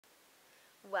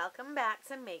Welcome back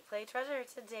to Make Play Treasure.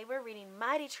 Today we're reading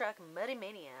Mighty Truck Muddy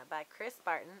Mania by Chris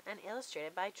Barton and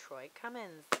illustrated by Troy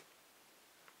Cummins.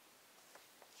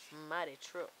 Mighty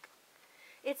Truck.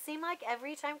 It seemed like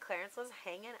every time Clarence was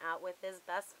hanging out with his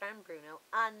best friend Bruno,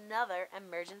 another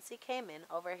emergency came in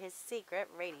over his secret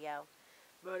radio.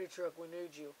 Mighty Truck, we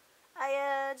need you.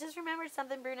 I just remembered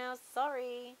something, Bruno.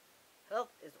 Sorry.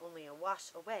 Help is only a wash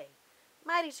away.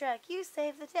 Mighty Truck, you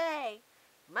saved the day.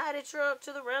 Mighty Truck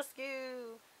to the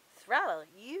rescue. Throttle,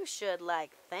 you should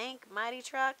thank Mighty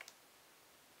Truck.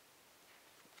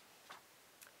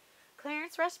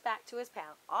 Clarence rushed back to his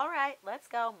pal. All right, let's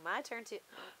go. My turn to...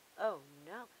 Oh,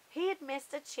 no. He had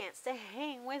missed a chance to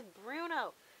hang with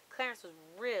Bruno. Clarence was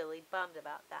really bummed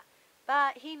about that.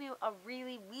 But he knew a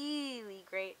really, really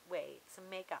great way to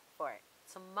make up for it.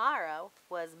 Tomorrow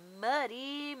was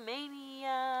Muddy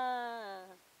Mania.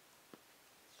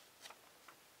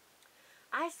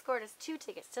 I scored us 2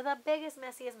 tickets to the biggest,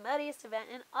 messiest, muddiest event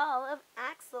in all of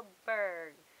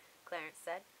Axelberg, Clarence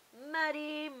said.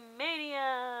 Muddy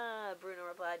Mania, Bruno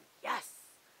replied. Yes,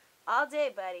 all day,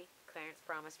 buddy, Clarence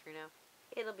promised Bruno.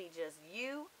 It'll be just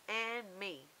you and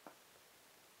me.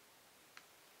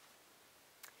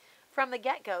 From the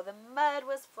get-go, the mud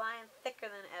was flying thicker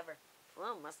than ever.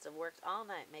 Flo must have worked all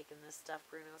night making this stuff,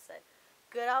 Bruno said.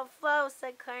 Good old Flo,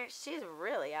 said Clarence. She's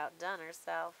really outdone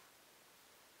herself.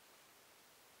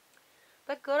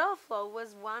 But good old Flo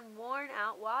was one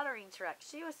worn-out watering truck.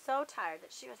 She was so tired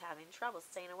that she was having trouble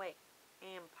staying awake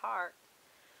and parked.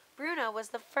 Bruno was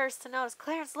the first to notice.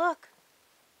 Clarence, look!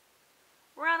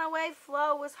 Runaway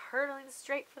Flo was hurtling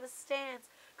straight for the stands.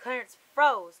 Clarence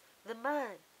froze. The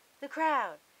mud. The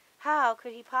crowd. How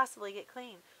could he possibly get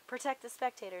clean, protect the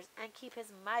spectators, and keep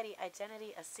his mighty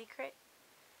identity a secret?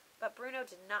 But Bruno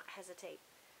did not hesitate.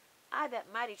 I bet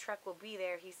Mighty Truck will be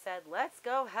there, he said. Let's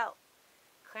go help.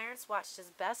 Clarence watched his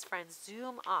best friend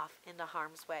zoom off into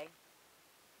harm's way.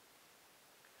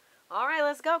 All right,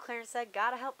 let's go, Clarence said.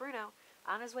 Gotta help Bruno.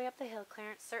 On his way up the hill,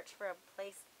 Clarence searched for a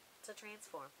place to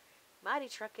transform. Mighty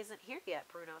Truck isn't here yet,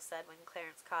 Bruno said when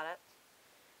Clarence caught up.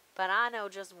 But I know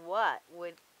just what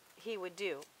he would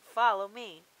do. Follow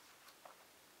me.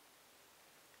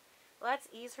 Let's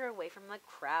ease her away from the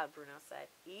crowd, Bruno said.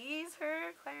 Ease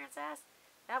her? Clarence asked.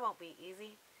 That won't be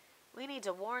easy. We need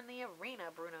to warn the arena,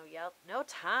 Bruno yelled. No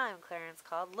time, Clarence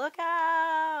called. Look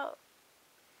out!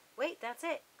 Wait, that's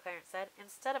it, Clarence said.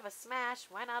 Instead of a smash,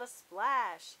 why not a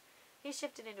splash? He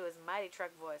shifted into his Mighty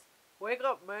Truck voice. Wake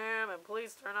up, ma'am, and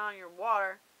please turn on your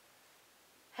water.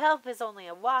 Help is only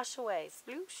a wash away.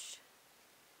 Sploosh.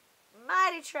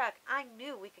 Mighty Truck, I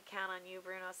knew we could count on you,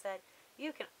 Bruno said.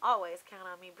 You can always count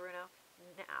on me, Bruno.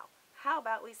 Now, how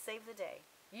about we save the day?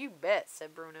 You bet,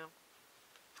 said Bruno.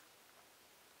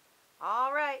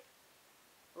 All right,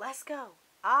 let's go.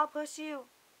 I'll push you,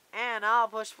 and I'll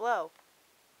push Flo.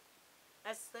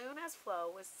 As soon as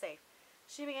Flo was safe,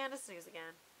 she began to snooze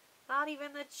again. Not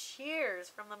even the cheers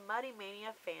from the Muddy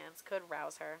Mania fans could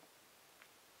rouse her.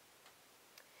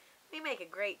 We make a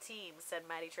great team, said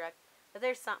Mighty Truck, but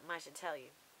there's something I should tell you.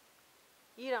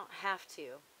 You don't have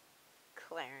to,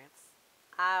 Clarence.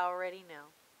 I already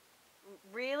know.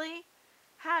 Really?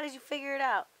 How did you figure it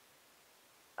out?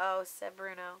 Oh, said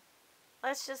Bruno.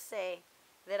 Let's just say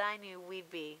that I knew we'd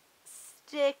be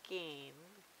sticking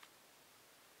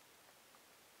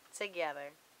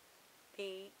together.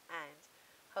 The end.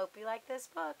 Hope you like this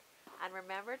book. And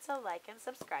remember to like and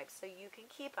subscribe so you can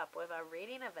keep up with our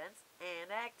reading events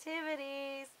and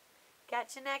activities.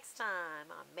 Catch you next time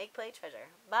on Make Play Treasure.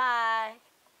 Bye.